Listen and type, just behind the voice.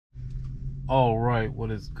Alright,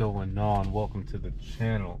 what is going on? Welcome to the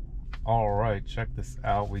channel. Alright, check this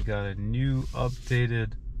out. We got a new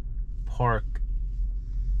updated park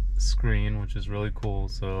screen, which is really cool.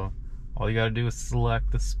 So all you gotta do is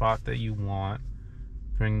select the spot that you want,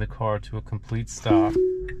 bring the car to a complete stop,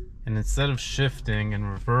 and instead of shifting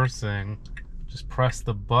and reversing, just press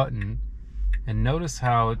the button and notice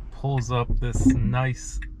how it pulls up this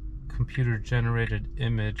nice computer generated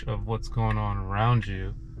image of what's going on around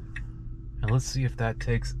you. And let's see if that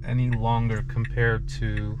takes any longer compared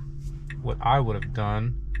to what I would have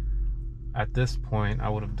done. At this point, I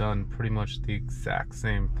would have done pretty much the exact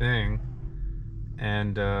same thing.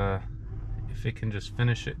 And if it can just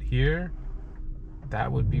finish it here,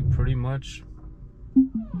 that would be pretty much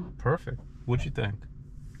perfect. What'd you think?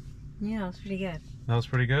 Yeah, it was pretty good. That was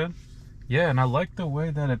pretty good? Yeah, and I like the way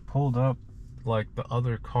that it pulled up like the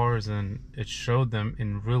other cars and it showed them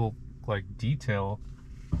in real like detail.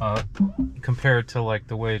 Compared to like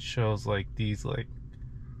the way it shows like these like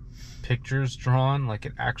pictures drawn, like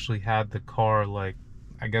it actually had the car, like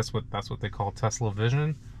I guess that's what they call Tesla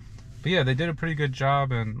vision. But yeah, they did a pretty good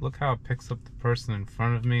job, and look how it picks up the person in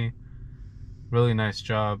front of me. Really nice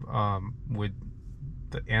job with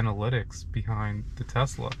the analytics behind the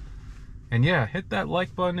Tesla. And yeah, hit that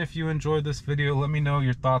like button if you enjoyed this video. Let me know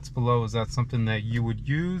your thoughts below. Is that something that you would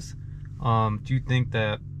use? Do you think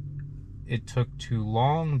that it took too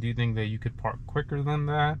long? Do you think that you could park quicker than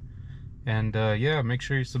that? And yeah, make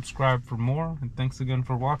sure you subscribe for more. And thanks again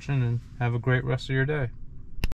for watching, and have a great rest of your day.